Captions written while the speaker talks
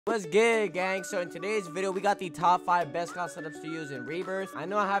What's good, gang? So in today's video, we got the top 5 best class setups to use in Rebirth. I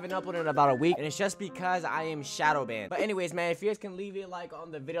know I haven't uploaded in about a week, and it's just because I am shadow banned. But anyways, man, if you guys can leave a like on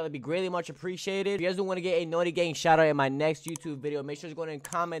the video, that'd be greatly much appreciated. If you guys don't want to get a Naughty Gang shout out in my next YouTube video, make sure to go ahead and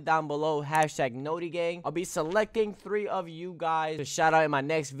comment down below hashtag Naughty Gang. I'll be selecting 3 of you guys to shout out in my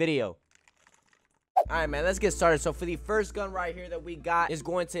next video. Alright, man, let's get started. So for the first gun right here that we got is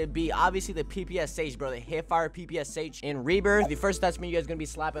going to be obviously the PPSH, bro, the hipfire PPSH in Rebirth. The first attachment you guys gonna be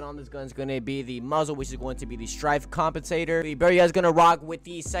slapping on this gun is gonna be the muzzle, which is going to be the strife compensator. The barrel you guys gonna rock with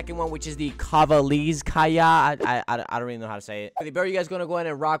the second one, which is the Kavalizkaya. I don't really know how to say it. For the barrel you guys gonna go ahead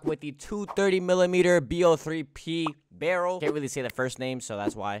and rock with the 230mm BO3P barrel. Can't really say the first name, so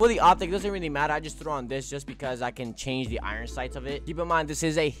that's why. For the optic, it doesn't really matter. I just threw on this just because I can change the iron sights of it. Keep in mind, this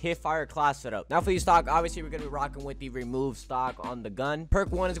is a hipfire class setup. Now for the stock, obviously we're gonna be rocking with the remove stock on the gun.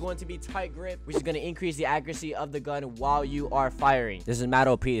 Perk 1 is going to be tight grip, which is gonna increase the accuracy of the gun while you are firing. This is mad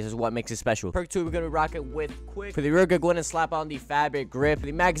OP. This is what makes it special. Perk 2, we're gonna be rocking with quick. For the rear, go ahead and slap on the fabric grip. For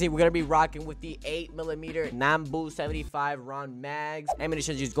the magazine, we're gonna be rocking with the 8mm Nambu 75 round mags.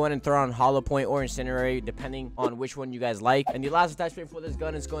 Ammunition, just go ahead and throw on hollow point or incendiary, depending on which one you guys like. And the last attachment for this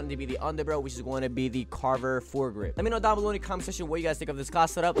gun is going to be the underbarrel, which is going to be the Carver foregrip. Let me know down below in the comment section what you guys think of this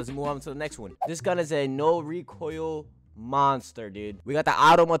class setup. Let's move on to the next one. This gun is a no recoil monster, dude. We got the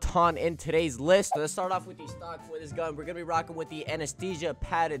automaton in today's list. So let's start off with the stock for this gun. We're gonna be rocking with the anesthesia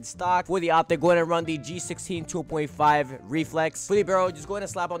padded stock. For the optic, go ahead and run the G16 2.5 reflex. For the barrel, just go ahead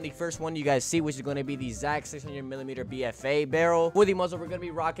and slap on the first one you guys see, which is going to be the Zac 600mm BFA barrel. For the muzzle, we're gonna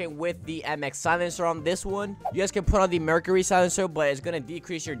be rocking with the MX silencer on this one. You guys can put on the Mercury silencer, but it's gonna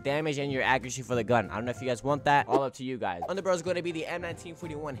decrease your damage and your accuracy for the gun. I don't know if you guys want that. All up to you guys. Underbarrel is going to be the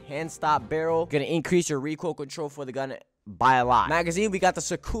M1941 hand stop barrel. Gonna increase your recoil control for the gun by a lot. Magazine, we got the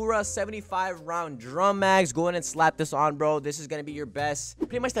Sakura 75 round drum mags. Go ahead and slap this on, bro. This is gonna be your best,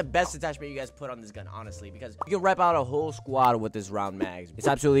 pretty much the best attachment you guys put on this gun, honestly, because you can rep out a whole squad with this round mags. It's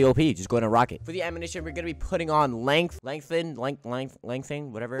absolutely OP. Just go ahead and rock it. For the ammunition, we're gonna be putting on lengthen,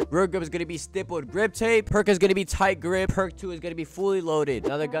 whatever. Rear grip is gonna be stippled grip tape. Perk is gonna be tight grip. Perk 2 is gonna be fully loaded.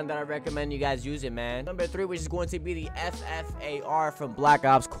 Another gun that I recommend you guys use it, man. Number 3, which is going to be the FFAR from Black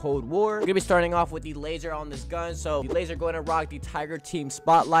Ops Cold War. We're gonna be starting off with the laser on this gun. So the laser going to rock the Tiger Team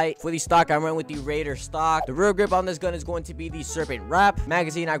Spotlight. For the stock, I ran with the Raider stock. The rear grip on this gun is going to be the Serpent Wrap.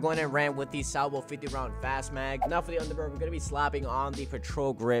 Magazine, I went and ran with the Salvo 50 round fast mag. Now for the underbarrel, we're going to be slapping on the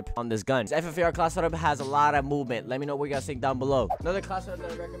Patrol grip on this gun. This FFAR class setup has a lot of movement. Let me know what you guys think down below. Another class setup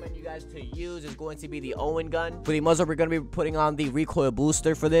that I recommend you guys to use is going to be the Owen gun. For the muzzle, we're going to be putting on the recoil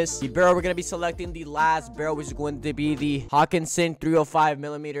booster for this. The barrel, we're going to be selecting the last barrel, which is going to be the Hawkinson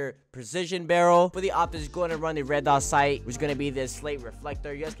 305mm precision barrel. For the optics, go ahead and run the red dot sight, which is going to be this slate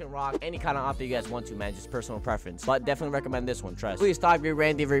reflector. You guys can rock any kind of optic you guys want to, man, just personal preference, but definitely recommend this one, trust. For the stock, we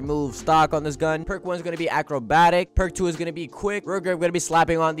ran the remove stock on this gun. Perk 1 is going to be acrobatic. Perk 2 is going to be quick. Rear grip, going to be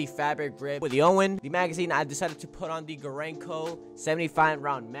slapping on the fabric grip. With the Owen, the magazine, I decided to put on the Gorenko 75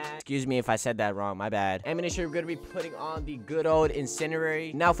 round mag. Excuse me if I said that wrong, my bad. Ammunition, we're going to be putting on the good old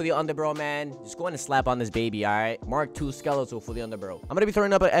incendiary. Now for the underbarrel, man, just go ahead and slap on this baby, all right? Mark II skeletal for the underbarrel. I'm going to be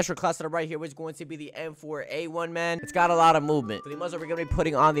throwing up an extra class setup right here, which is going to be the M4A1, man. It's got a lot of movement. For the muzzle, we're going to be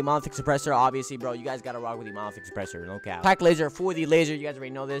putting on the monolithic suppressor. Obviously, bro, you guys got to rock with the monolithic suppressor, no cap. Pack laser. For the laser, you guys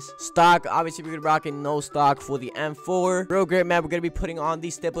already know this. Stock, obviously, we're going to be rocking no stock for the M4. Real grip, man, we're going to be putting on the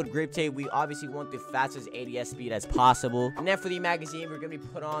stippled grip tape. We obviously want the fastest ADS speed as possible. And then for the magazine, we're going to be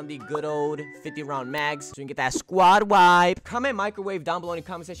put on the good old 50 round mags, so you can get that squad wipe. Comment microwave down below in the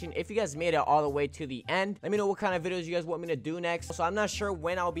comment section if you guys made it all the way to the end. Let me know what kind of videos you guys want me to do next. So I'm not sure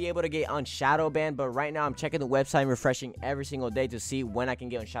when I'll be able to get on shadow ban, but right now I'm checking the website and refreshing every single day to see when I can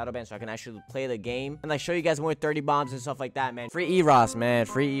get on shadow ban so I can actually play the game and like show you guys more 30 bombs and stuff like that, man. Free EROS, man.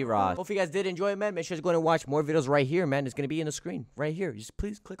 Free EROS. Hope you guys did enjoy it, man. Make sure to go and watch more videos right here, man. It's gonna be in the screen right here. Just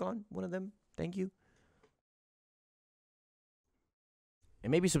please click on one of them. Thank you.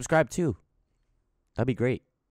 And maybe subscribe too. That'd be great.